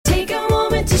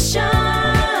time to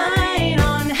shine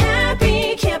on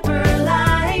Happy Camper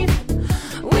Life.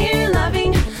 We're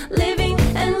loving, living,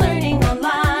 and learning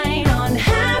online on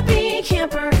Happy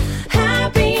Camper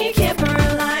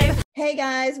Life. Hey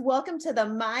guys, welcome to the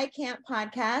My Camp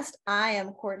podcast. I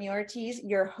am Courtney Ortiz,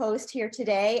 your host here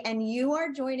today, and you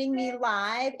are joining me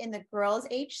live in the Girls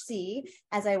HC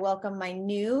as I welcome my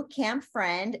new camp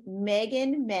friend,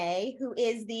 Megan May, who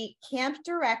is the camp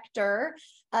director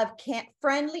of Camp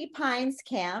Friendly Pines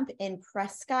Camp in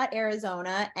Prescott,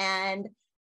 Arizona. And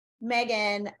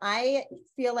Megan, I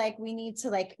feel like we need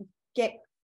to get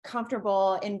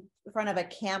comfortable in front of a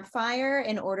campfire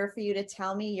in order for you to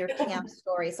tell me your camp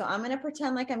story. So I'm going to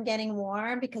pretend like I'm getting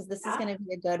warm because this is going to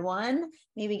be a good one.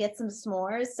 Maybe get some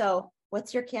s'mores. So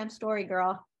what's your camp story,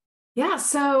 girl? Yeah,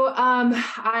 so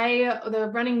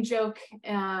the running joke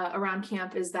around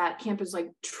camp is that camp is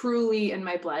like truly in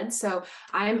my blood. So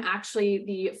I'm actually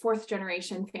the fourth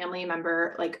generation family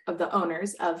member, like of the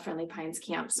owners of Friendly Pines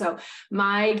Camp. So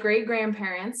my great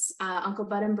grandparents, Uncle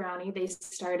Bud and Brownie, they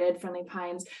started Friendly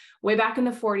Pines way back in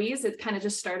the 40s. It kind of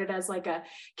just started as like a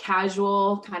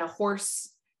casual kind of horse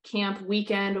camp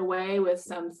weekend away with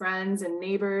some friends and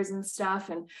neighbors and stuff,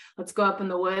 and let's go up in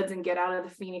the woods and get out of the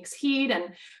Phoenix heat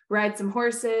and ride some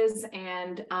horses.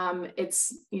 And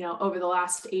it's, over the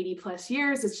last 80 plus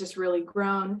years, it's just really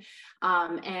grown.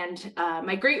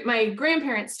 My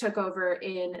grandparents took over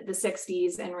in the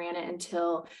 60s and ran it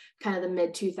until kind of the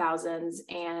mid 2000s.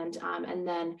 And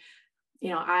then,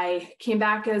 I came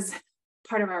back as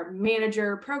part of our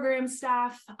manager program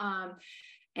staff.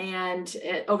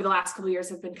 Over the last couple of years,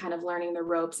 I've been kind of learning the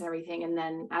ropes and everything. And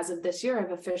then as of this year,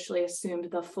 I've officially assumed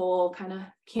the full kind of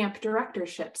camp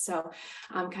directorship. So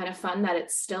kind of fun that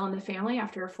it's still in the family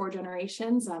after 4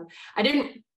 generations. I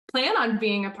didn't plan on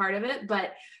being a part of it,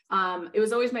 but it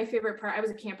was always my favorite part. I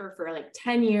was a camper for like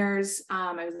 10 years.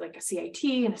 I was like a CIT,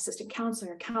 an assistant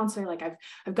counselor, Like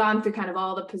I've gone through kind of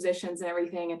all the positions and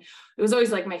everything. And it was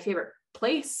always like my favorite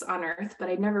place on earth, but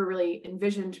I'd never really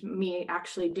envisioned me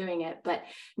actually doing it. But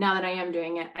now that I am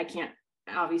doing it, I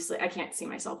can't see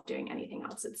myself doing anything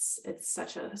else. It's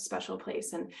such a special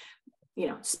place, and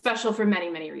special for many,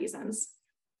 many reasons.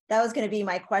 That was going to be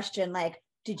my question. Like,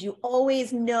 did you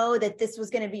always know that this was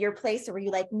going to be your place, or were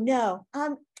you like, no,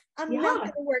 I'm not going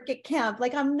to work at camp.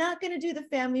 Like, I'm not going to do the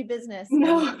family business.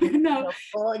 No.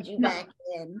 Fold you back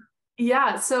in.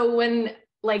 Yeah. So when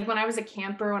I was a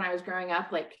camper, when I was growing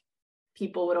up, like,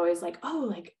 people would always like, oh,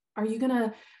 like, are you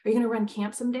gonna run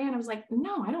camp someday? And I was like,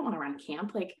 no, I don't want to run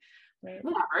camp. Like,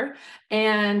 whatever.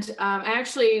 And I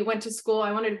actually went to school.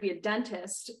 I wanted to be a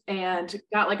dentist and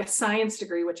got like a science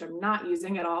degree, which I'm not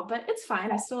using at all, but it's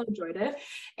fine. I still enjoyed it.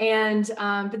 And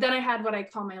but then I had what I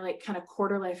call my like kind of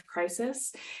quarter life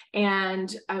crisis.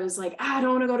 And I was like, I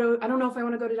don't know if I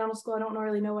want to go to dental school. I don't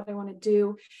really know what I want to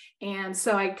do. And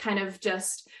so I kind of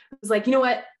just was like, you know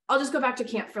what? I'll just go back to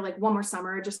camp for like one more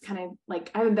summer, just kind of like,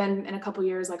 I haven't been in a couple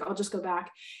years, like I'll just go back.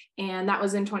 And that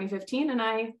was in 2015 and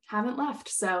I haven't left.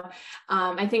 So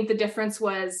I think the difference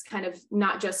was kind of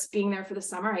not just being there for the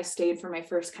summer. I stayed for my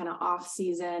first kind of off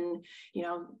season,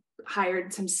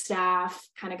 hired some staff,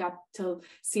 kind of got to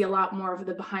see a lot more of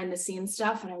the behind the scenes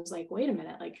stuff. And I was like, wait a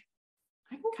minute, like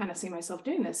I can kind of see myself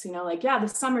doing this, yeah, the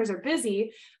summers are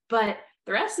busy, but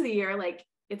the rest of the year, like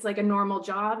it's like a normal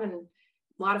job and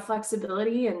a lot of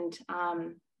flexibility, and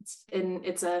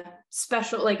it's a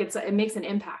special, like it makes an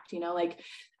impact, like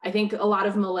I think a lot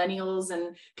of millennials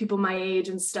and people my age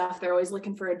and stuff, they're always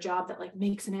looking for a job that like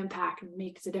makes an impact and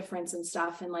makes a difference and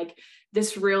stuff. And like,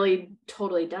 this really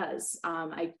totally does.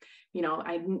 I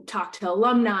talk to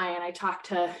alumni and I talk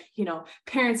to,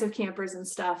 parents of campers and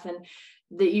stuff, and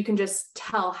that you can just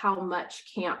tell how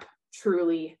much camp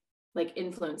truly like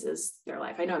influences their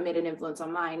life. I know it made an influence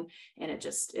on mine, and it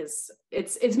just is,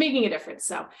 it's making a difference.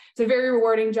 So it's a very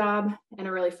rewarding job and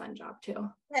a really fun job too.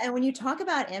 And when you talk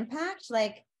about impact,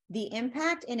 like the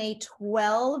impact in a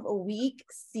 12-week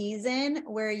season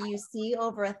where you see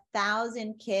over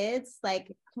 1,000 kids, like,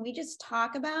 can we just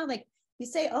talk about, like, you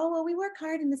say, oh, well, we work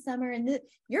hard in the summer, and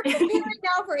you're preparing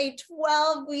now for a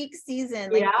 12-week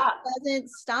season. Like, it doesn't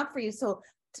stop for you. So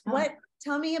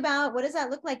tell me about, what does that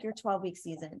look like, your 12-week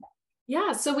season?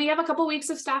 Yeah, so we have a couple weeks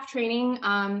of staff training.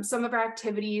 Some of our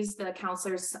activities, our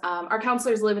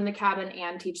counselors live in the cabin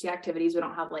and teach the activities. We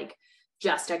don't have like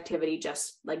just activity,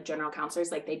 just like general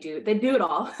counselors, like they do it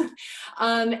all.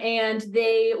 And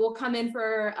they will come in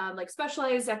for like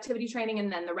specialized activity training.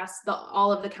 And then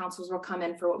all of the counselors will come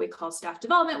in for what we call staff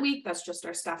development week. That's just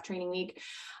our staff training week.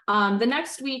 The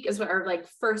next week is our like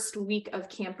first week of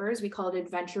campers. We call it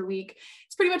Adventure Week.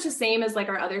 It's pretty much the same as like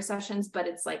our other sessions, but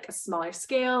it's like a smaller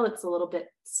scale. It's a little bit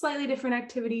slightly different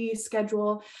activity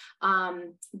schedule.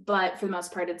 But for the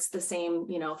most part, it's the same,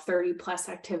 30 plus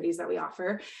activities that we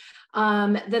offer.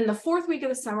 Then the fourth week of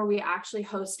the summer, we actually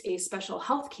host a special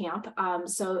health camp.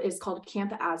 So it's called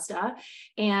Camp ASDA,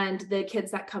 and the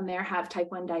kids that come there have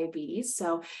type 1 diabetes.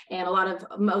 So, and a lot of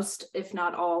if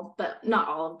not all, but not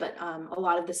all, but a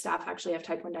lot of the staff actually have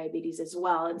type 1 diabetes as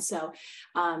well. And so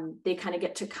they kind of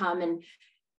get to come, and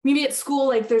maybe at school,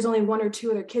 like there's only one or two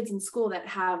other kids in school that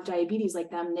have diabetes like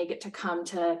them. They get to come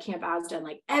to Camp ASDA, and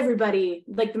like everybody,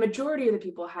 like the majority of the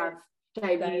people have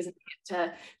diabetes, and get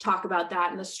to talk about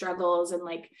that and the struggles and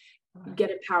like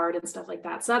get empowered and stuff like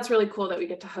that. So that's really cool that we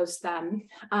get to host them.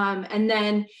 And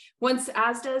then once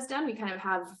ASDA is done, we kind of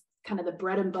have the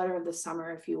bread and butter of the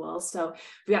summer, if you will. So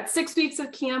we've got 6 weeks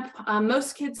of camp.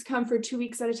 Most kids come for 2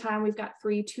 weeks at a time. We've got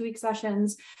 3 2-week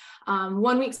sessions.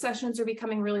 1 week sessions are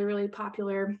becoming really, really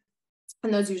popular.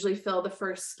 And those usually fill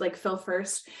first.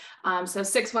 So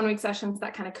 6 1-week sessions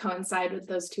that kind of coincide with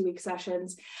those 2-week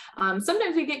sessions.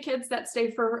 Sometimes we get kids that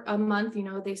stay for a month,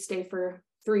 they stay for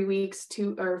 3 weeks,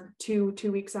 two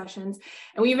 2-week sessions.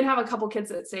 And we even have a couple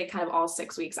kids that stay kind of all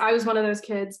 6 weeks. I was one of those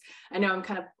kids. I know I'm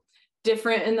kind of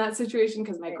different in that situation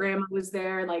because my grandma was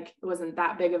there. Like it wasn't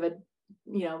that big of a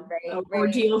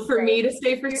ordeal for me to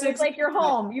stay for 6 weeks. Like you're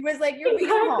home. You was like you're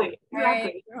home.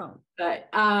 Right. But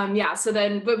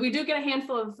but we do get a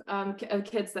handful of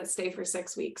kids that stay for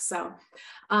 6 weeks. So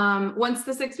once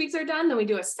the 6 weeks are done, then we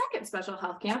do a second special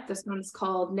health camp. This one's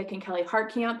called Nick and Kelly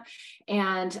Heart Camp,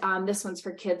 and this one's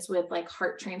for kids with like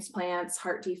heart transplants,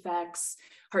 heart defects,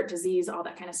 heart disease, all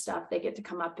that kind of stuff. They get to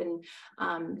come up and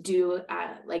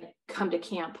come to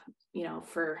camp,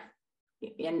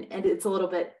 and it's a little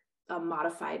bit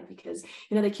modified because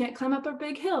they can't climb up a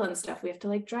big hill and stuff. We have to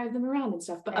like drive them around and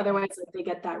stuff, but otherwise they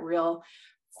get that real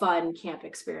fun camp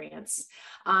experience.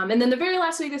 And then the very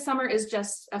last week of summer is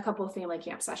just a couple of family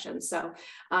camp sessions. So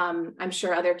I'm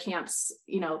sure other camps,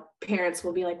 parents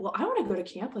will be like, well, I want to go to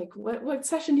camp. Like what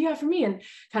session do you have for me? And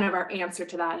kind of our answer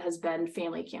to that has been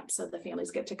family camp. So the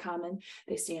families get to come and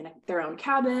they stay in their own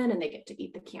cabin and they get to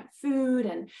eat the camp food.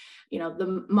 And,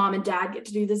 the mom and dad get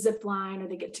to do the zip line, or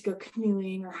they get to go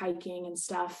canoeing or hiking and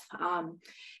stuff.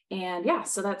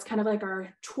 So that's kind of like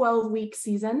our 12-week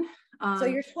season. So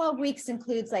your 12 weeks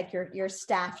includes like your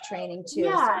staff training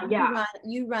too.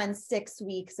 You run 6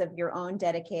 weeks of your own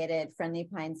dedicated Friendly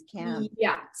Pines camp.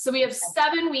 Yeah. So we have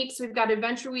 7 weeks. We've got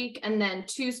Adventure Week and then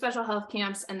 2 special health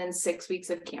camps and then 6 weeks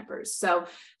of campers. So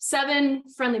 7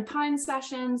 Friendly Pines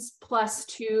sessions plus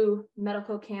 2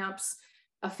 medical camps,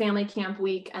 a family camp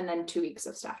week, and then 2 weeks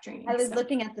of staff training. I was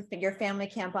looking at your family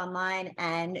camp online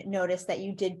and noticed that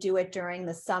you did do it during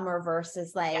the summer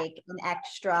versus like an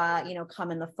extra,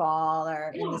 come in the fall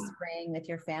or in the spring with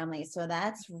your family. So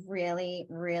that's really,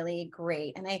 really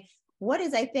great. And I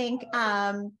think,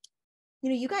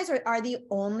 you guys are the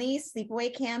only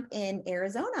sleepaway camp in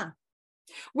Arizona.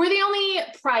 We're the only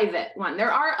private one.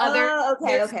 There are other,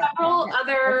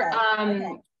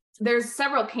 there's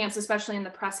several camps, especially in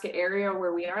the Prescott area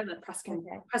where we are, the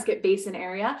Prescott Basin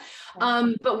area.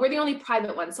 But we're the only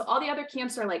private one. So all the other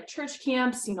camps are like church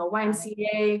camps,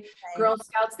 YMCA, Girl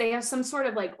Scouts. They have some sort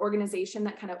of like organization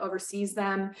that kind of oversees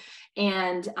them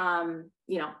and,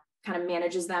 kind of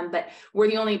manages them, but we're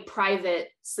the only private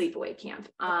sleepaway camp.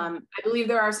 I believe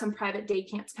there are some private day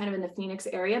camps kind of in the Phoenix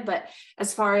area, but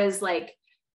as far as like,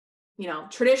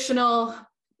 traditional,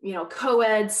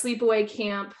 co-ed sleepaway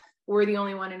camp, we're the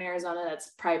only one in Arizona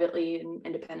that's privately and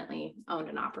independently owned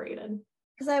and operated.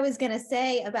 Because I was going to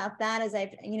say about that is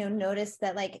I've, noticed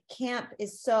that like camp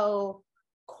is so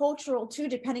cultural too,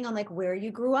 depending on like where you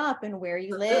grew up and where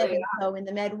you live. And so in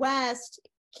the Midwest,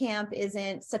 camp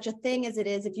isn't such a thing as it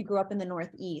is if you grew up in the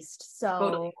Northeast.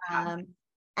 So,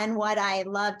 and what I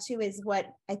love too is what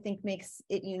I think makes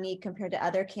it unique compared to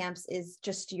other camps is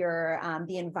just your,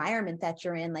 the environment that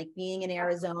you're in, like being in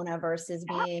Arizona versus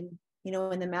being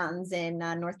in the mountains in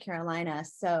North Carolina.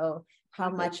 So how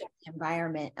much the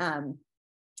environment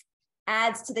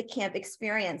adds to the camp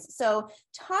experience. So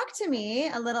talk to me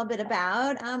a little bit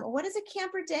about what does a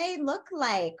camper day look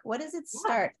like? What does it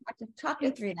start? Talk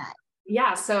me through that.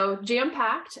 Yeah, so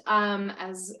jam-packed,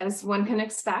 as one can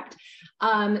expect.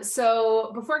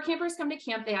 So before campers come to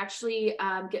camp, they actually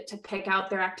get to pick out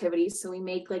their activities. So we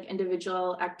make like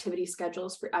individual activity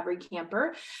schedules for every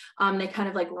camper. They kind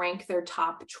of like rank their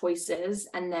top choices,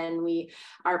 and then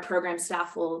our program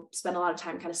staff will spend a lot of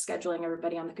time kind of scheduling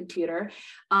everybody on the computer.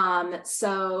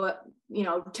 So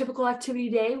typical activity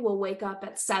day, we'll wake up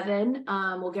at 7.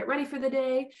 We'll get ready for the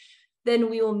day. then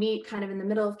we will meet kind of in the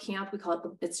middle of camp. We call it,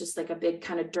 it's just like a big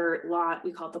kind of dirt lot.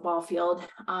 We call it the ball field.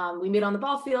 We meet on the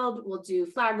ball field. We'll do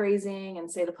flag raising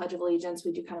and say the Pledge of Allegiance.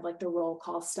 We do kind of like the roll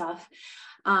call stuff.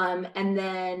 And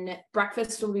then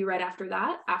breakfast will be right after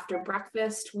that. After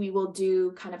breakfast, we will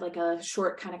do kind of like a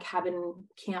short kind of cabin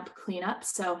camp cleanup.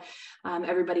 So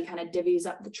everybody kind of divvies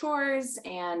up the chores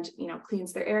and, you know,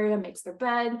 cleans their area, makes their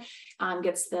bed,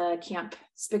 gets the camp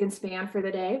spick and span for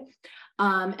the day.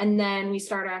 And then we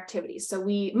start our activities. So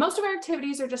most of our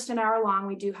activities are just an hour long.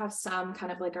 We do have some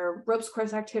kind of like our ropes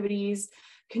course activities,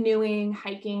 canoeing,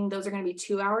 hiking. Those are going to be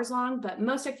 2 hours long, but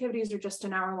most activities are just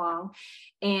an hour long.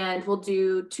 And we'll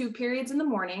do 2 periods in the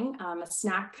morning, a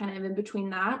snack kind of in between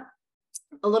that,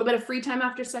 a little bit of free time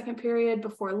after second period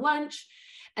before lunch.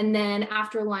 And then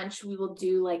after lunch, we will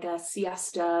do like a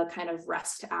siesta kind of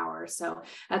rest hour. So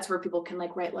that's where people can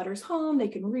like write letters home, they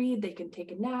can read, they can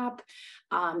take a nap,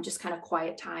 just kind of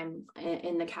quiet time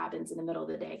in the cabins in the middle of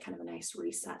the day, kind of a nice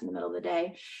reset in the middle of the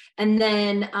day. And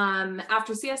then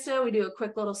after siesta, we do a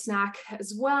quick little snack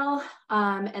as well.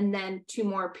 And then 2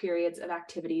 more periods of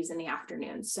activities in the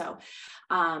afternoon. So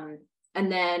and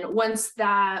then once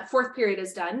that 4th period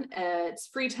is done, it's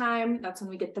free time. That's when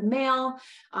we get the mail.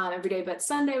 Every day but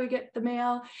Sunday, we get the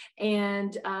mail,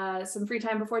 and some free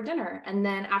time before dinner. And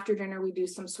then after dinner, we do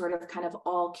some sort of kind of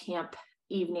all camp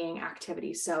evening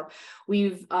activities. So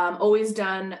we've always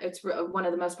done, it's one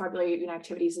of the most popular evening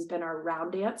activities has been our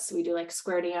round dance. So we do like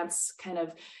square dance, kind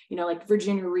of, you know, like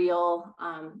Virginia reel.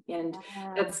 And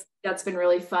that's been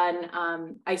really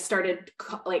fun. I started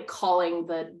calling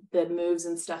the moves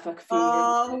and stuff a few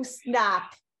years ago.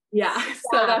 Snap. Yeah.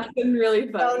 So that's been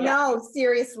really fun. Oh, no,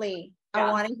 seriously. Yeah.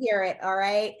 I want to hear it. All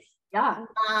right. Yeah.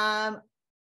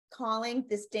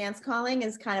 This dance calling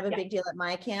is kind of a big deal at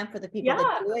my camp for the people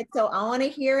that do it. So I want to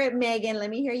hear it, Megan.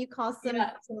 Let me hear you call some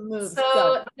moves.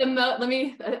 So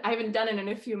I haven't done it in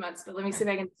a few months, but let me see if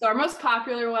I can. So our most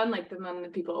popular one, like the one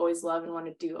that people always love and want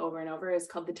to do over and over, is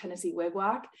called the Tennessee Wig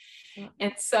Walk. Yeah.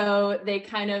 And so they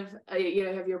kind of, you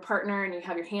know, have your partner and you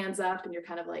have your hands up and you're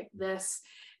kind of like this,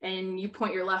 and you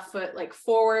point your left foot like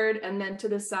forward and then to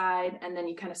the side, and then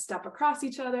you kind of step across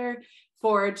each other,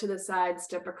 forward to the side,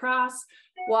 step across,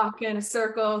 walk in a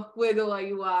circle, wiggle while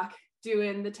you walk,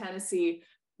 doing the Tennessee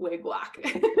Wig Walk.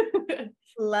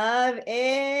 Love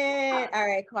it. All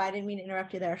right, cool. I didn't mean to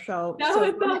interrupt you there. It's all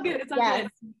good. It's all good. Yes.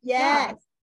 Yeah.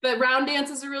 But round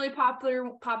dance is a really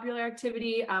popular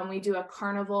activity. We do a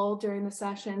carnival during the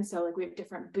session. So like we have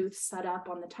different booths set up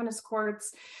on the tennis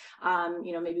courts.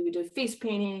 You know, maybe we do face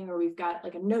painting, or we've got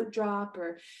like a note drop,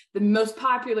 or the most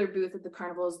popular booth at the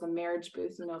carnival is the marriage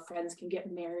booth. You know, friends can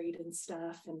get married and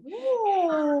stuff. And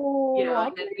you know,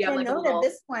 I didn't know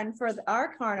this one for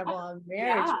our carnival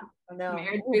marriage. Yeah.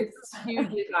 Marriage booth is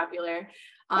hugely popular.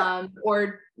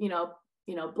 Or, you know,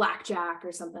 blackjack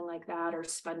or something like that, or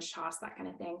sponge toss, that kind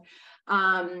of thing.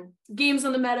 Games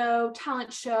on the Meadow,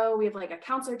 talent show. We have like a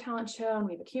counselor talent show and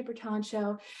we have a camper talent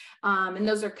show. And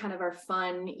those are kind of our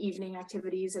fun evening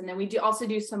activities. And then we also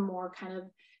do some more kind of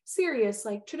serious,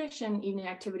 like tradition evening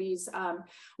activities.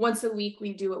 Once a week,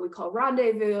 we do what we call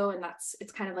rendezvous, and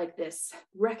it's kind of like this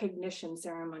recognition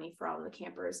ceremony for all of the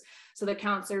campers. So the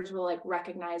counselors will like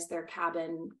recognize their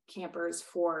cabin campers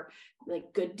for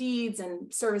like good deeds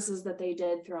and services that they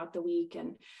did throughout the week.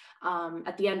 And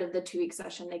at the end of the 2-week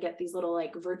session, they get these little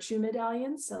like virtue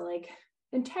medallions. So like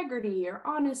integrity or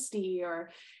honesty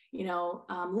or, you know,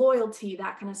 loyalty,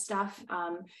 that kind of stuff.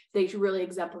 They really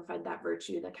exemplified that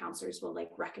virtue. The counselors will like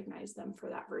recognize them for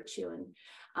that virtue.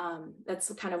 And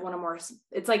that's kind of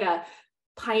it's like a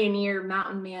pioneer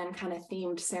mountain man kind of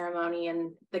themed ceremony.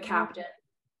 And the captain,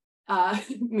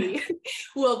 me,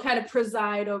 will kind of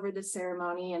preside over the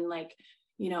ceremony and like,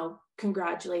 you know,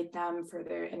 congratulate them for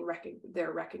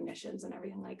their recognitions and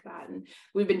everything like that. And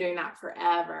we've been doing that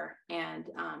forever. And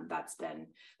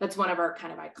that's one of our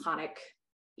kind of iconic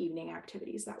evening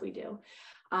activities that we do.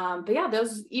 But yeah,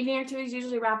 those evening activities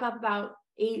usually wrap up about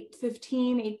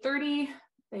 8:15, 8:30.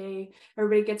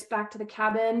 Everybody gets back to the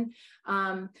cabin.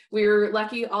 We're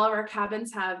lucky, all of our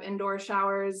cabins have indoor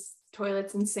showers,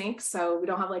 toilets, and sinks, so we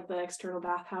don't have like the external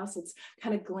bathhouse. It's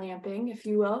kind of glamping, if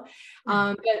you will.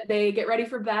 But they get ready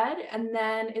for bed, and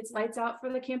then it's lights out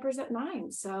for the campers at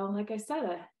 9. So like I said,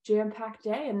 a jam-packed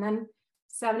day, and then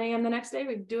 7 a.m. the next day,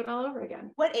 we do it all over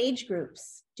again. What age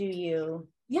groups do you?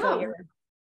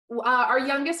 Our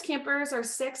youngest campers are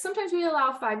 6. Sometimes we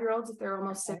allow 5-year-olds if they're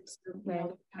almost 6, they're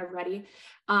kind of ready,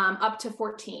 up to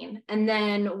 14. And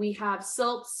then we have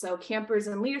SILTs, so campers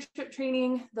and leadership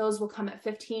training. Those will come at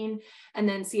 15, and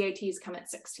then CATs come at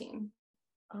 16.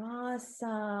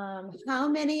 Awesome. How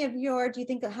many of your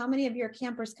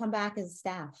campers come back as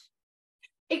staff?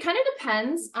 It kind of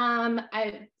depends.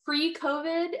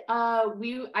 Pre-COVID,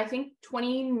 I think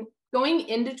going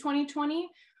into 2020,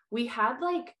 we had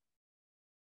like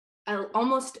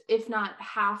almost, if not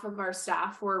half of our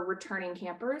staff were returning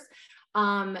campers.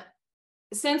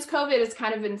 Since COVID, it's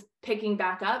kind of been picking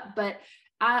back up, but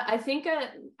I think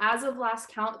as of last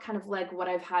count, kind of like what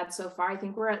I've had so far, I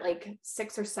think we're at like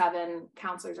 6 or 7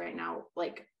 counselors right now.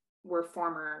 Like we're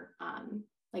former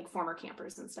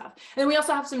campers and stuff. And we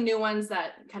also have some new ones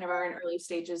that kind of are in early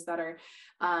stages that are,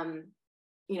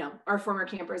 our former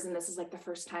campers. And this is like the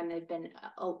first time they've been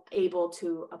able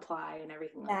to apply and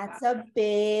everything like that. That's a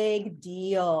big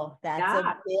deal.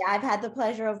 I've had the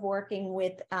pleasure of working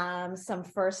with some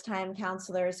first-time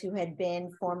counselors who had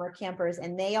been former campers,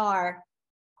 and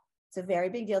it's a very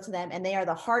big deal to them. And they are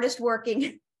the hardest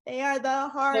working. They are the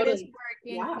hardest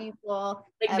working people.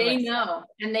 Like ever. They know,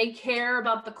 and they care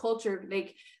about the culture.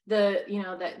 Like that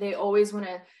they always want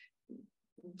to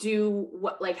do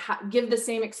give the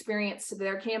same experience to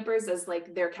their campers as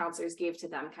like their counselors gave to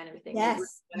them, kind of a thing.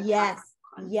 Yes,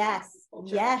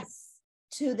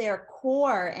 to their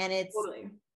core. And it's totally.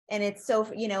 And it's so,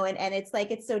 and it's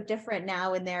like, it's so different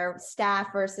now in their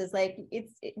staff versus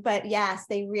but yes,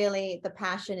 the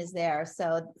passion is there.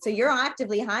 So you're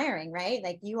actively hiring, right?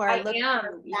 Like you are. I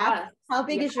am. Yeah. How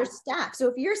big is your staff? So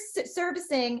if you're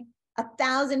servicing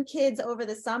 1,000 kids over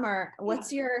the summer,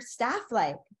 what's your staff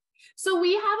like? So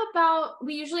we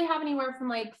usually have anywhere from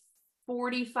like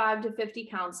 45 to 50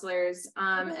 counselors.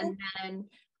 And then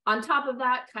on top of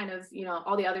that, kind of,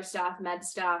 all the other staff, med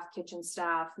staff, kitchen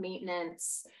staff,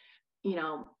 maintenance,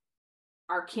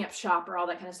 our camp shopper, all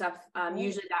that kind of stuff.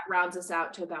 Usually that rounds us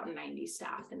out to about 90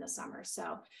 staff in the summer.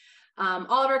 So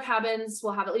all of our cabins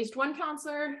will have at least one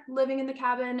counselor living in the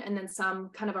cabin, and then some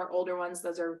kind of our older ones,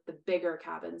 those are the bigger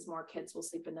cabins, more kids will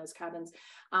sleep in those cabins.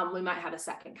 We might have a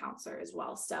second counselor as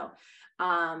well. So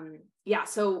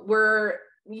so we're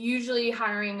usually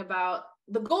hiring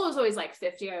the goal is always like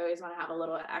 50. I always want to have a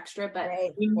little extra, but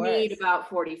we need about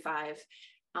 45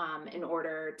 in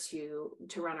order to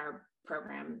run our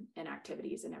program and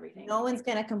activities and everything. No one's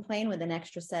going to complain with an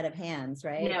extra set of hands,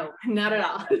 right? No, not at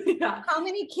all. Yeah. How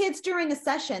many kids during a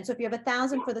session? So if you have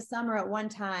 1,000 for the summer at one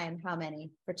time, how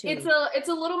many for 2 weeks? It's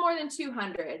a little more than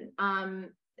 200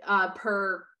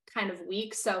 per kind of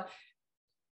week. So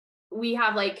we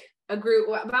have like a group,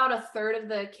 about a third of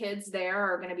the kids there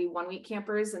are going to be 1 week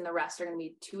campers, and the rest are going to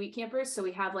be 2 week campers. So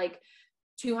we have like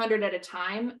 200 at a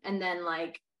time, and then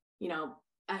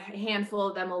a handful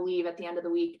of them will leave at the end of the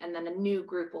week, and then a new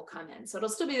group will come in. So it'll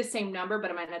still be the same number,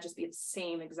 but it might not just be the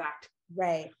same exact.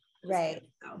 Right. I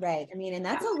mean, and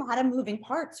that's a lot of moving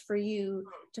parts for you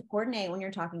to coordinate when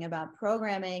you're talking about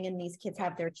programming, and these kids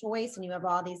have their choice, and you have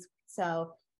all these.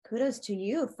 So kudos to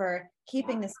you for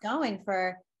keeping this going,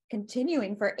 for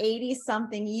continuing for 80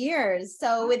 something years.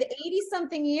 So with 80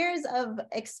 something years of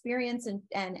experience and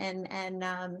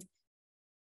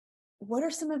what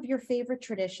are some of your favorite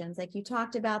traditions? Like you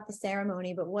talked about the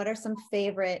ceremony, but what are some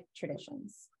favorite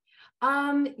traditions?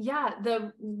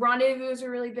 The rendezvous is a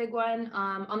really big one.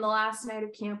 On the last night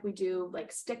of camp, we do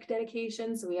like stick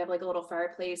dedication. So we have like a little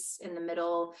fireplace in the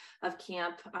middle of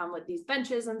camp with these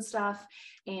benches and stuff.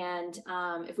 And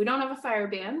if we don't have a fire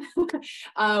ban,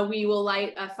 we will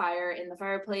light a fire in the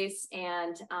fireplace.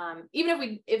 And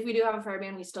even if we do have a fire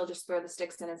ban, we still just throw the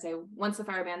sticks in and say, once the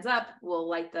fire ban's up, we'll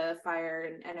light the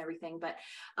fire and everything. But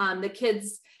the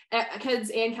kids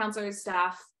and counselors,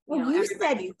 staff, you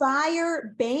said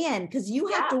fire ban because you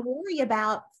have to worry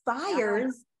about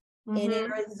fires in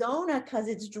Arizona because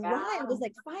it's dry. I was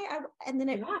like fire, and then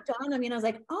it dawned on me, and I was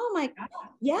like, oh my god,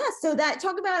 So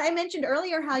I mentioned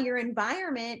earlier how your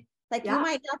environment, like you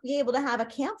might not be able to have a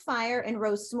campfire and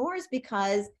roast s'mores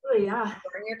because you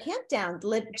burn your camp down.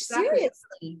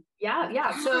 Seriously,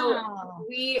 So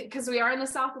because we are in the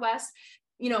Southwest,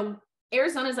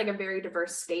 Arizona is like a very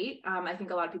diverse state. I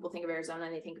think a lot of people think of Arizona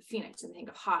and they think of Phoenix and they think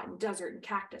of hot and desert and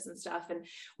cactus and stuff. And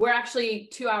we're actually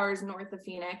 2 hours north of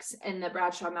Phoenix in the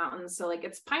Bradshaw Mountains. So like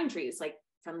it's pine trees, like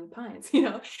friendly pines,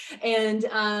 and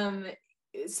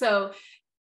so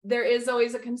there is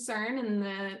always a concern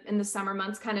in the summer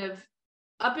months, kind of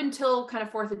up until kind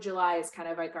of 4th of July is kind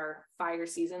of like our fire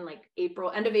season, like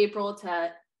end of April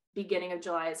to beginning of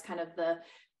July is kind of the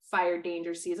fire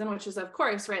danger season, which is of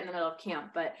course right in the middle of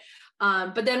camp. But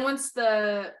then once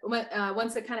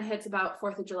it kind of hits about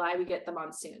 4th of July, we get the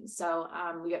monsoon. So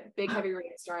we get big heavy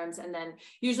rainstorms, and then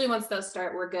usually once those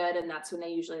start, we're good, and that's when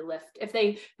they usually lift. If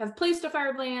they have placed a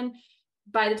fire ban,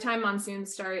 by the time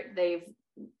monsoons start, they've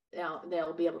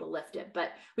they'll be able to lift it.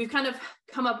 But we've kind of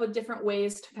come up with different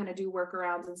ways to kind of do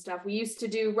workarounds and stuff. We used to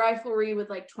do riflery with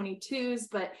like 22s,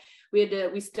 but we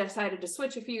decided to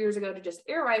switch a few years ago to just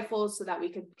air rifles so that we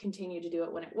could continue to do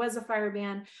it when it was a fire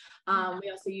ban. We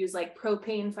also use like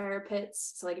propane fire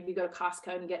pits. So like if you go to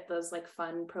Costco and you get those like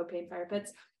fun propane fire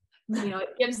pits,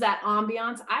 it gives that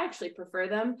ambiance. I actually prefer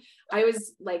them. I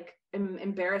was like, am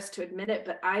embarrassed to admit it,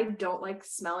 but I don't like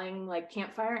smelling like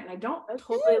campfire, and I don't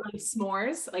totally like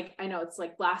s'mores. Like, I know it's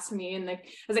like blasphemy and like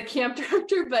as a camp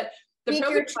director, but the Speak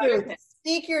your truth.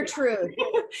 Speak your truth.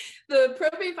 The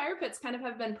propane fire pits kind of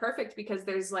have been perfect because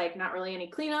there's like not really any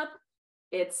cleanup.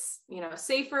 It's,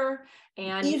 safer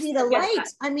and easy to light.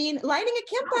 I mean, lighting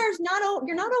a campfire is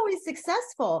you're not always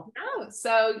successful. No,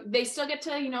 so they still get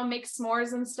to, make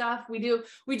s'mores and stuff. We do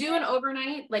an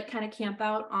overnight, like kind of camp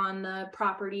out on the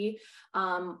property,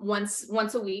 once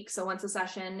a week. So once a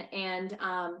session. And,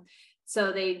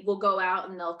 so they will go out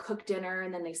and they'll cook dinner,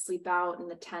 and then they sleep out in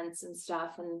the tents and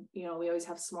stuff. And, we always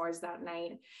have s'mores that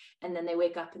night, and then they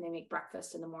wake up and they make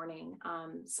breakfast in the morning.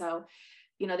 So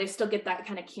they still get that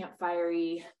kind of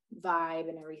campfire-y vibe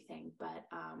and everything. But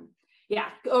yeah,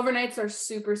 overnights are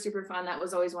super, super fun. That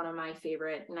was always one of my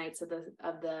favorite nights of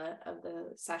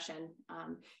the session.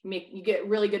 You get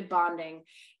really good bonding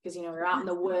because, we're out in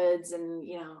the woods and,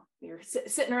 you're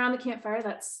sitting around the campfire.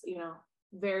 That's,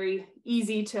 very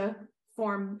easy to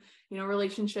form,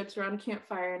 relationships around a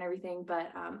campfire and everything.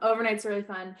 But overnight's really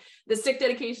fun. The stick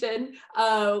dedication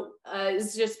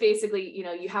is just basically,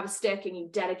 you have a stick and you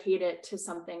dedicate it to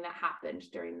something that happened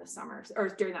during the summer or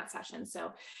during that session.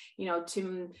 So,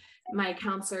 to my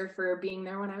counselor for being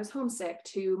there when I was homesick,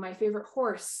 to my favorite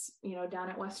horse, down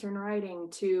at Western Riding,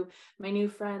 to my new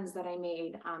friends that I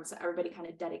made. So everybody kind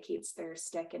of dedicates their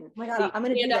stick, and oh my God, I'm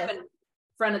going to stand up in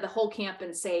front of the whole camp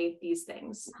and say these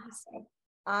things. So.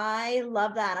 I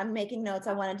love that. I'm making notes.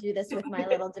 I want to do this with my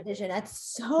little division.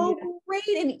 That's so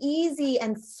great and easy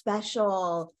and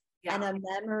special and a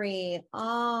memory.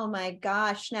 Oh my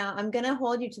gosh. Now I'm going to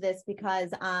hold you to this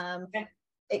because I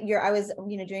was,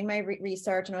 doing my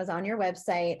research, and I was on your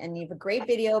website, and you have a great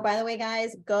video. By the way,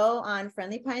 guys, go on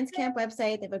Friendly Pines Camp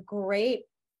website. They have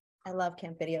I love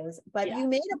camp videos, but you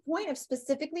made a point of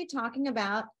specifically talking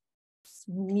about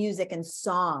music and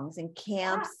songs and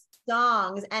camp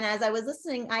songs. And as I was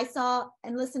listening, I saw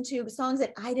and listened to songs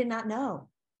that I did not know.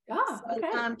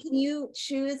 Can you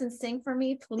choose and sing for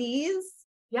me, please?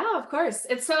 Yeah, of course.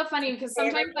 It's so funny because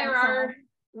sometimes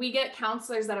we get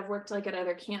counselors that have worked like at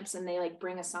other camps, and they like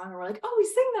bring a song and we're like, oh, we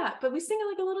sing that, but we sing it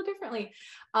like a little differently.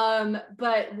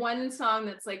 But one song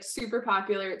that's like super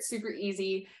popular, it's super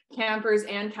easy. Campers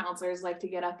and counselors like to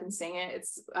get up and sing it.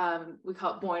 It's we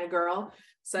call it Boy and a Girl.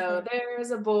 So there's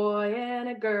a boy and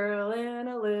a girl in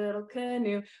a little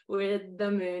canoe with the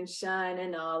moon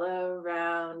shining all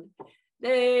around.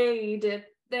 They dipped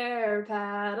their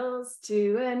paddles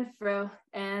to and fro,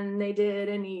 and they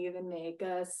didn't even make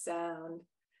a sound.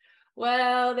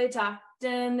 Well, they talked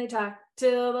and they talked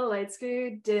till the lights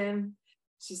grew dim.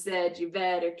 She said, you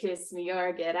better kiss me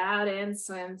or get out and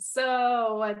swim.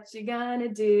 So what you gonna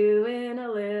do in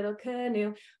a little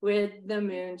canoe with the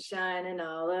moon shining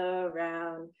all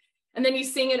around? And then you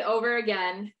sing it over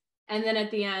again. And then at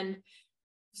the end,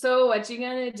 so what you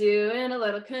gonna do in a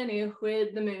little canoe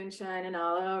with the moon shining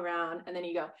all around? And then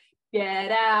you go,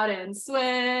 get out and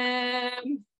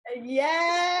swim.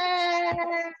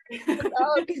 Yeah.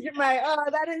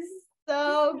 That is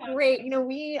so great.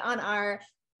 We on our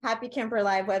Happy Camper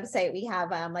Live website, we have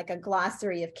like a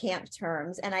glossary of camp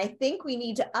terms, and I think we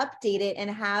need to update it and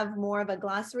have more of a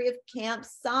glossary of camp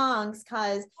songs,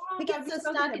 because we get so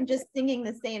stuck in just singing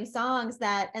the same songs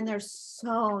and there's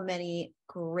so many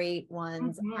great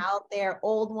ones out there,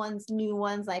 old ones, new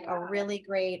ones, like a really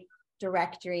great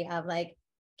directory of like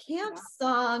camp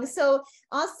songs. So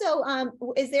also,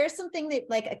 is there something that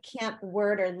like a camp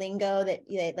word or lingo that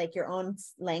like your own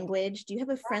language? Do you have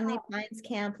a Friendly Pines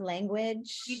camp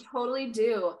language? We totally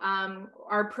do.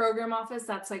 Our program office,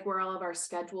 that's like where all of our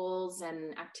schedules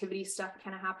and activity stuff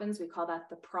kind of happens. We call that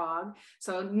the prog.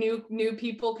 So new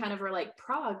people kind of are like,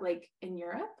 Prague, like in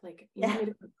Europe, like you want me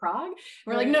to go to Prague? And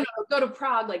we're like, no, go to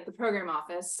Prague, like the program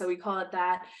office. So we call it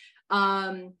that.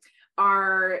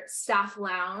 Our staff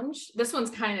lounge, this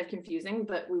one's kind of confusing,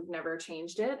 but we've never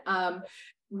changed it.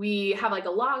 We have like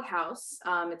a log house.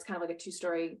 It's kind of like a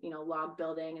 2-story, log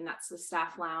building, and that's the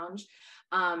staff lounge.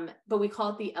 But we call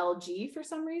it the LG for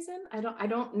some reason. I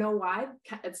don't know why.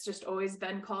 It's just always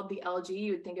been called the LG.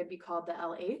 You would think it'd be called the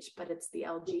LH, but it's the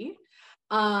LG.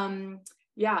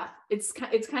 It's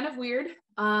kind of weird.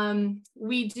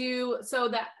 We do, so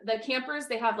that the campers,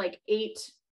 they have like 8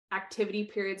 activity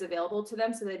periods available to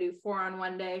them. So they do 4 on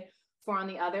one day, 4 on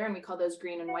the other, and we call those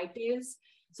green and white days.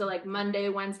 So like Monday,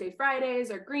 Wednesday, Fridays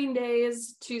are green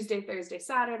days, Tuesday, Thursday,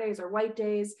 Saturdays are white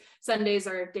days, Sundays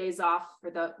are days off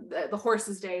for the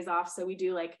horses' days off. So we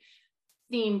do like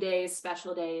theme days,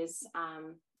 special days.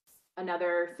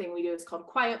 Another thing we do is called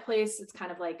Quiet Place. It's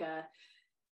kind of like a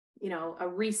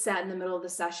reset in the middle of the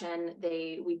session.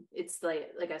 It's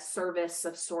like a service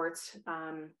of sorts.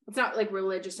 It's not like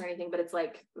religious or anything, but it's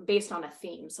like based on a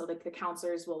theme. So like the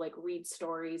counselors will like read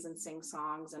stories and sing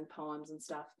songs and poems and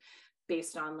stuff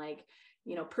based on like,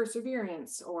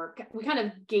 perseverance, or we kind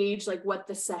of gauge like what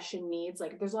the session needs.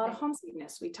 Like if there's a lot of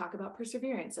homesickness, we talk about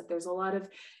perseverance. If there's a lot of,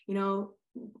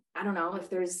 I don't know, if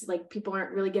there's like people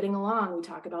aren't really getting along, we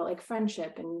talk about like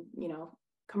friendship and,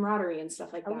 camaraderie and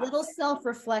stuff like that. A little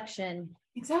self-reflection.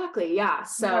 Exactly. Yeah.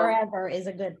 So wherever is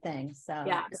a good thing. So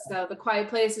yeah. So the Quiet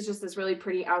Place is just this really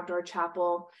pretty outdoor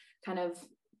chapel kind of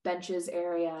benches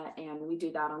area, and we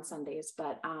do that on Sundays.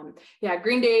 But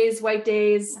green days, white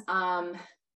days.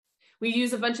 We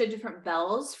use a bunch of different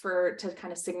bells to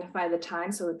kind of signify the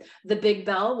time. So the big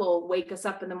bell will wake us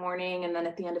up in the morning, and then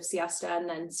at the end of siesta, and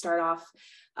then start off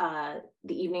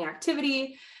the evening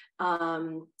activity.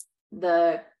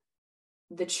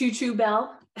 The choo-choo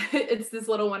bell, it's this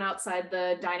little one outside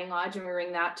the dining lodge, and we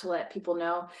ring that to let people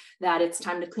know that it's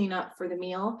time to clean up for the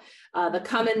meal. The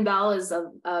come-in bell is a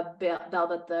bell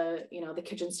that the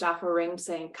kitchen staff will ring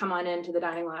saying, come on into the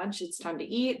dining lodge, it's time to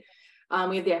eat.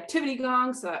 We have the activity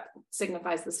gong, so that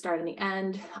signifies the start and the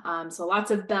end. So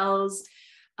lots of bells.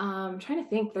 I'm trying to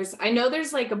think. I know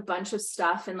there's like a bunch of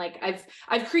stuff, and like I've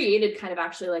created kind of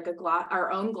actually like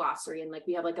our own glossary, and like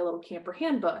we have like a little camper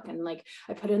handbook, and like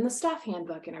I put in the staff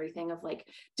handbook and everything of like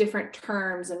different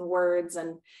terms and words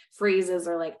and phrases,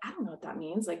 or like I don't know what that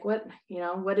means. Like what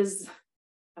is,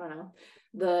 I don't know,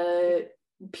 the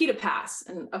Pita Pass.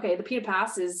 And okay, the Pita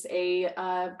Pass is a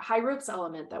high ropes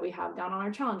element that we have down on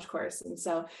our challenge course, and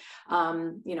so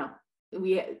I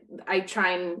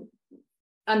try and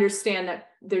understand that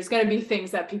there's going to be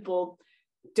things that people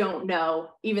don't know,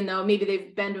 even though maybe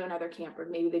they've been to another camp, or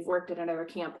maybe they've worked at another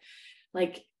camp.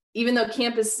 Like even though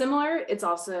camp is similar, it's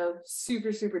also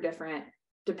super, super different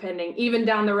depending, even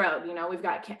down the road. We've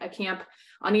got a camp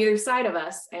on either side of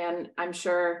us, and I'm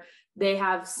sure they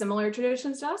have similar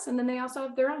traditions to us, and then they also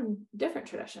have their own different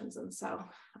traditions. And so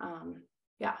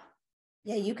yeah,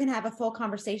 you can have a full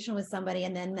conversation with somebody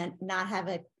and then not have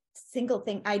a single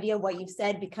idea what you've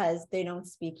said, because they don't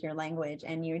speak your language,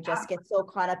 and you just get so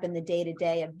caught up in the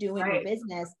day-to-day of doing your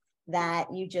business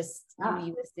that you just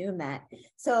you assume that.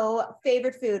 So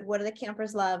favorite food, what do the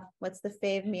campers love? What's the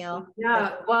fave meal?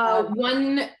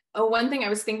 One thing I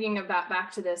was thinking about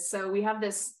back to this. So we have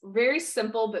this very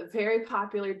simple but very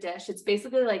popular dish. It's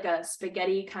basically like a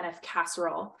spaghetti kind of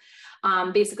casserole.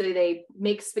 Basically they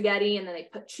make spaghetti, and then they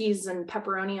put cheese and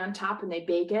pepperoni on top, and they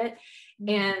bake it.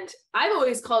 And I've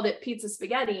always called it pizza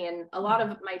spaghetti, and a lot of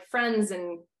my friends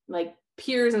and like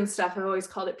peers and stuff have always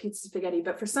called it pizza spaghetti.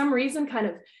 But for some reason, kind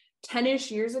of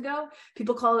 10-ish years ago,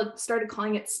 people started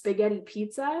calling it spaghetti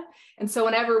pizza. And so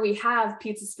whenever we have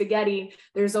pizza spaghetti,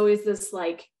 there's always this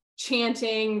like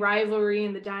chanting rivalry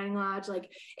in the dining lodge,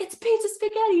 like, it's pizza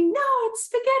spaghetti, no, it's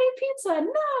spaghetti pizza,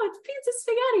 no, it's pizza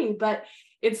spaghetti. But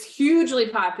it's hugely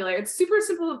popular. It's super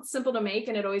simple to make,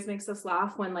 and it always makes us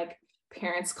laugh when like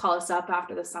parents call us up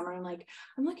after the summer and like,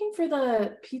 I'm looking for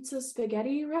the pizza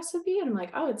spaghetti recipe, and I'm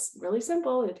like, oh, it's really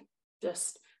simple. It's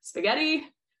just spaghetti,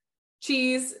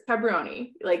 cheese,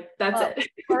 pepperoni, like that's it.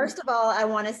 First of all, I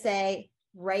want to say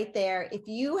right there, if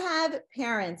you have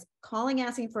parents calling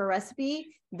asking for a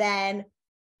recipe, then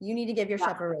you need to give your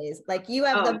chef a raise. Like you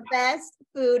have the best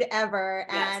food ever.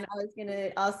 Yes. And I was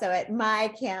gonna also, at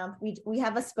my camp, we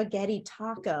have a spaghetti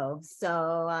taco.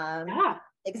 So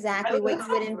exactly what you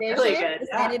would envision. Really good.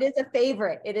 And it is a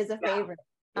favorite. It is a favorite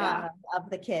of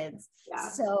the kids. Yeah.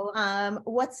 So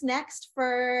what's next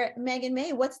for Meg and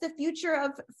May? What's the future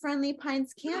of Friendly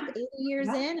Pines Camp? 80 years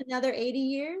in, another 80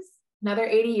 years? Another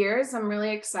 80 years. I'm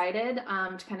really excited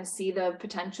to kind of see the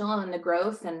potential and the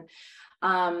growth. And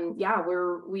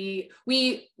we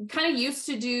kind of used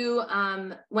to do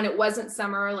when it wasn't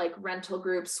summer, like rental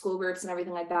groups, school groups and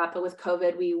everything like that. But with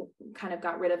COVID, we kind of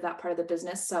got rid of that part of the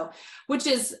business. So, which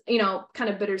is, kind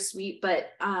of bittersweet,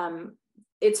 but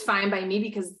it's fine by me,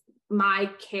 because my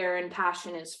care and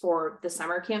passion is for the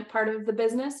summer camp part of the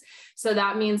business. So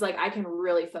that means like I can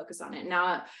really focus on it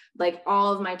now. Like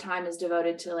all of my time is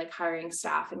devoted to like hiring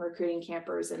staff and recruiting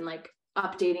campers and like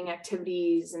updating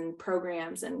activities and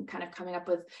programs, and kind of coming up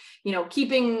with,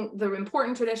 keeping the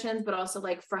important traditions, but also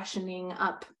like freshening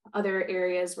up other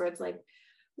areas where it's like,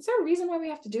 is there a reason why we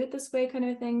have to do it this way, kind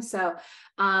of thing. So,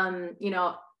 you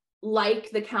know, like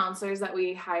the counselors that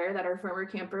we hire that are former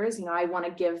campers, you know, I want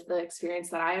to give the experience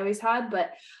that I always had,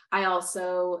 but I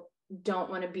also don't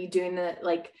want to be doing the,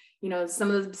 like, you know,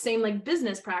 some of the same like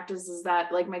business practices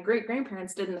that like my great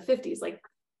grandparents did in the 50s. Like,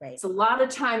 Right. it's a lot of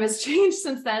time has changed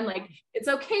since then. Like, it's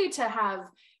okay to have,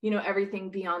 you know,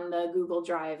 everything be on the Google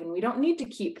Drive, and we don't need to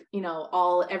keep, you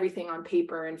know, everything on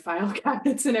paper and file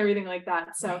cabinets and everything like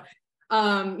that. So,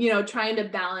 you know, trying to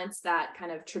balance that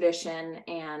kind of tradition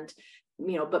and,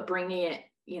 you know, but bringing it,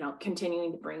 you know,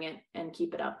 continuing to bring it and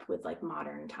keep it up with like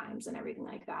modern times and everything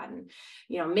like that. And,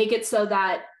 you know, make it so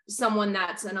that someone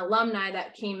that's an alumni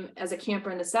that came as a camper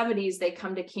in the 70s, they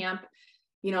come to camp,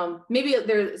 you know, maybe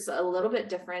there's a little bit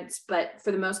difference, but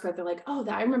for the most part, they're like, oh,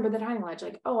 I remember the dining lodge.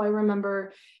 Like, oh, I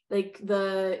remember like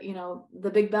the, you know,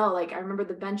 the Big Bell. Like, I remember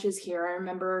the benches here. I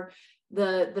remember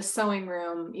the sewing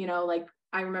room, you know, like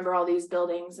I remember all these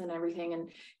buildings and everything,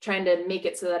 and trying to make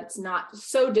it so that it's not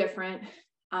so different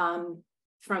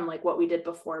from like what we did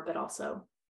before, but also.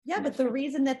 Yeah, but the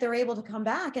reason that they're able to come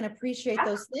back and appreciate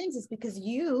those things is because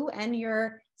you and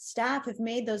your staff have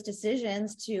made those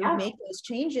decisions to make those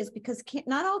changes, because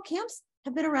not all camps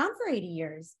have been around for 80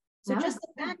 years. So just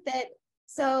the fact that,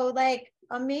 so like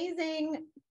amazing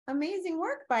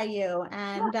work by you.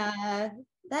 And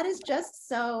that is just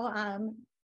so,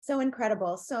 so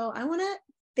incredible. So I want to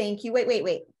thank you.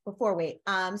 Wait.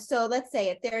 So let's say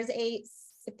if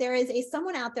there is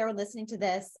someone out there listening to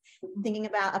this, thinking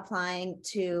about applying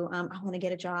to, I want to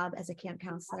get a job as a camp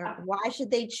counselor, why should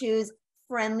they choose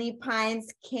Friendly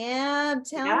Pines Camp?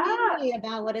 Tell me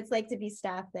about what it's like to be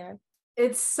staff there.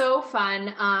 It's so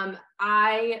fun.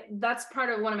 That's part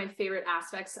of one of my favorite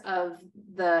aspects of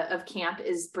camp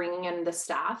is bringing in the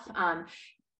staff.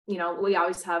 You know, we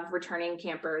always have returning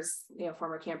campers, you know,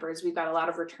 former campers. We've got a lot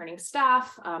of returning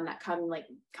staff that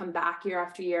come back year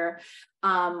after year.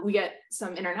 We get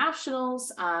some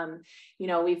internationals. You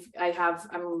know, I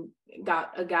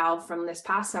got a gal from this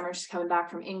past summer. She's coming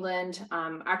back from England.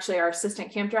 Actually, our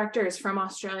assistant camp director is from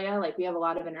Australia. Like, we have a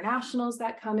lot of internationals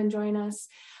that come and join us.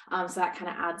 So that kind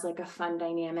of adds like a fun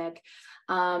dynamic.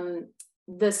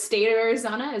 The state of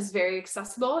Arizona is very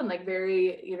accessible and like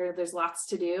very, you know, there's lots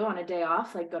to do on a day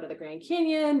off, like go to the Grand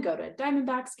Canyon, go to a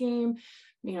Diamondbacks game,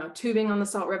 you know, tubing on the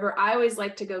Salt River. I always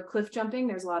like to go cliff jumping.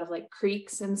 There's a lot of like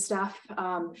creeks and stuff,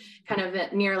 kind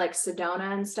of near like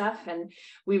Sedona and stuff. And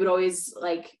we would always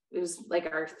like, it was like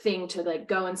our thing to like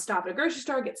go and stop at a grocery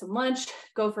store, get some lunch,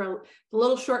 go for a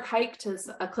little short hike to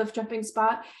a cliff jumping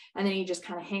spot. And then you just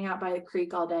kind of hang out by the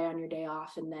creek all day on your day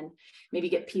off, and then maybe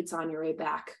get pizza on your way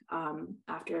back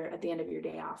at the end of your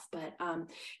day off. But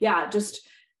yeah, just,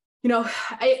 you know,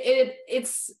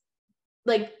 it's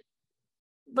like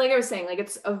I was saying, like,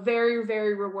 it's a very,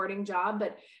 very rewarding job,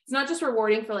 but it's not just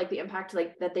rewarding for like the impact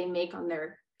like that they make on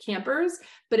their campers,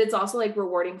 but it's also like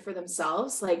rewarding for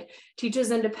themselves. Like, teaches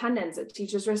independence, it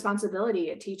teaches responsibility,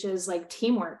 it teaches like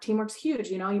teamwork. Teamwork's huge.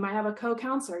 You know, you might have a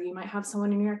co-counselor, you might have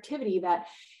someone in your activity that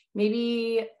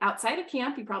maybe outside of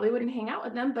camp you probably wouldn't hang out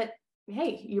with them, but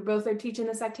hey, you both are teaching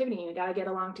this activity and you got to get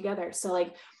along together. So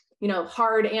like, you know,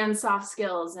 hard and soft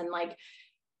skills. And like,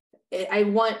 I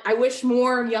wish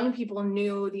more young people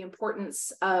knew the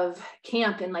importance of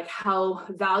camp and like how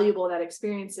valuable that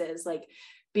experience is. Like,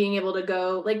 being able to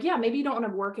go, like, yeah, maybe you don't want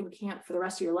to work in camp for the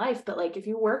rest of your life, but like if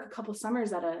you work a couple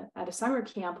summers at a summer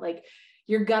camp, like,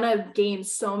 you're gonna gain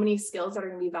so many skills that are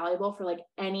gonna be valuable for like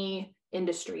any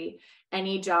industry,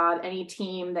 any job, any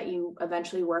team that you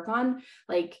eventually work on.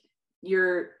 Like,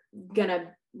 you're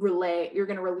gonna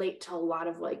relate to a lot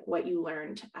of like what you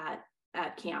learned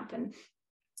at camp. And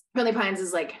Friendly Pines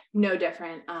is like no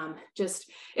different.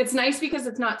 Just, it's nice because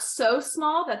it's not so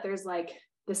small that there's like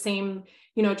the same,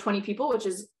 you know, 20 people, which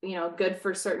is, you know, good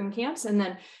for certain camps. And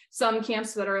then some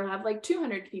camps that have like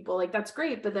 200 people, like that's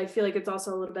great. But I feel like it's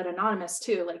also a little bit anonymous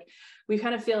too. Like, we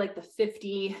kind of feel like the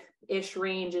 50-ish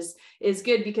range is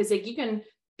good, because like you can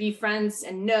be friends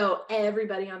and know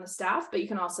everybody on the staff, but you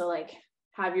can also like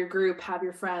have your group, have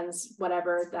your friends,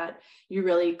 whatever that you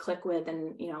really click with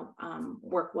and, you know,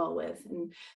 work well with.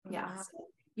 And yeah.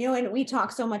 You know, and we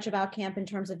talk so much about camp in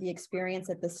terms of the experience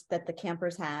that the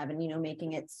campers have, and, you know,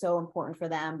 making it so important for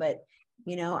them. But,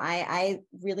 you know, I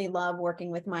really love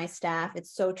working with my staff.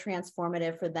 It's so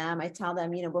transformative for them. I tell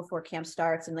them, you know, before camp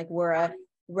starts, and like, we're a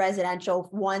residential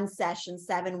 1 session,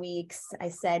 7 weeks. I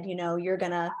said, you know, you're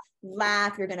going to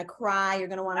laugh, you're going to cry, you're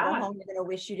going to want to go home, you're going to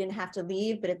wish you didn't have to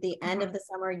leave. But at the end of the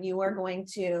summer, you are going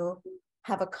to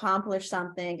have accomplished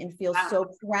something and feel so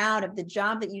proud of the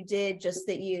job that you did, just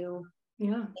that you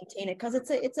maintain it. Because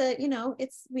it's a you know,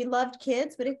 we loved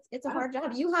kids, but it's a hard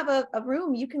job. You have a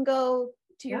room, you can go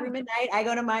to your Yeah. room at night. I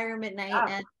go to my room at night,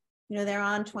 Yeah. and they're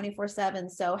on 24/7.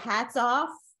 So hats off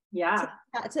Yeah.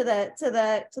 to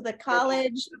the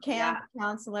college camp Yeah.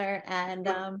 counselor,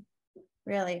 and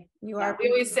really, you Yeah, are. we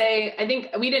always say, I think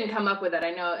we didn't come up with it.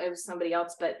 I know it was somebody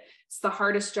else, but it's the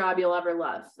hardest job you'll ever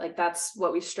love. Like that's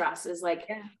what we stress is like,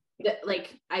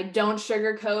 like I don't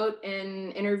sugarcoat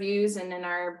in interviews and in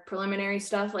our preliminary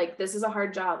stuff. Like this is a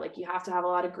hard job. Like you have to have a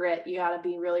lot of grit. You got to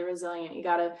be really resilient. You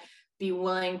got to be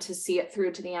willing to see it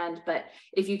through to the end. But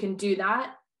if you can do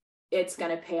that, it's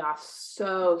going to pay off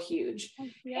so huge.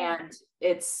 And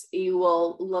you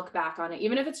will look back on it,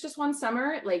 even if it's just one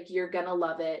summer, like you're going to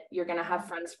love it. You're going to have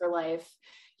friends for life.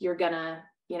 You're going to,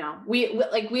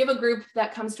 we have a group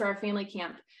that comes to our family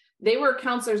camp. They were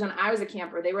counselors when I was a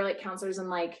camper. They were like counselors in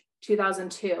like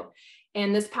 2002.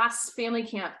 And this past family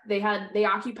camp, they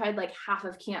occupied like half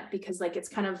of camp because like, it's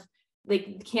kind of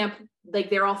like camp, like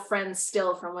they're all friends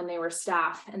still from when they were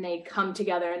staff, and they come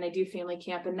together and they do family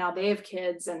camp, and now they have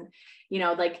kids, and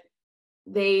like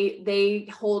they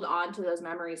hold on to those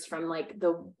memories from like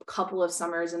the couple of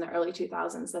summers in the early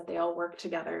 2000s that they all worked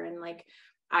together. And like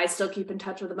I still keep in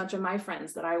touch with a bunch of my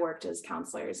friends that I worked as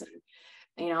counselors,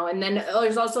 and then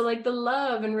there's also like the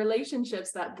love and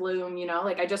relationships that bloom,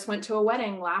 like I just went to a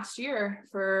wedding last year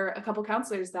for a couple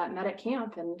counselors that met at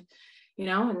camp, and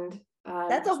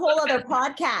that's a whole other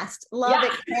podcast. Love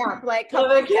at camp, like Love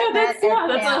at camp. That's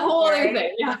a whole other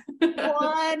thing. Yeah.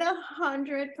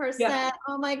 100%. Yeah.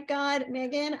 Oh my God,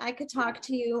 Megan, I could talk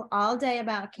to you all day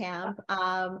about camp.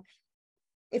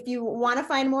 If you want to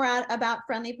find more out about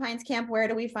Friendly Pines Camp, where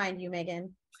do we find you,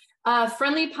 Megan?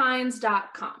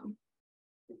 Friendlypines.com.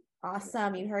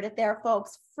 Awesome. You heard it there,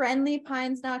 folks.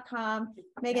 Friendlypines.com.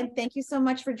 Megan, thank you so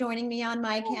much for joining me on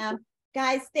My Camp.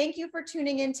 Guys, thank you for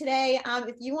tuning in today.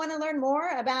 If you want to learn more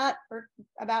about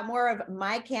more of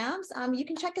my camps, you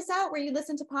can check us out where you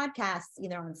listen to podcasts,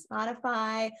 either on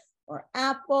Spotify or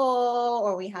Apple,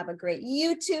 or we have a great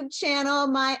YouTube channel,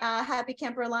 My Happy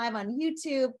Camper Live on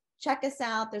YouTube. Check us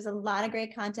out. There's a lot of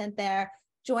great content there.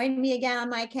 Join me again on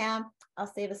My Camp. I'll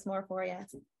save us more for you.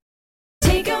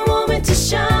 Take a moment to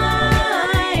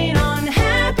shine on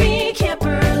Happy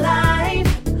Camper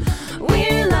Life.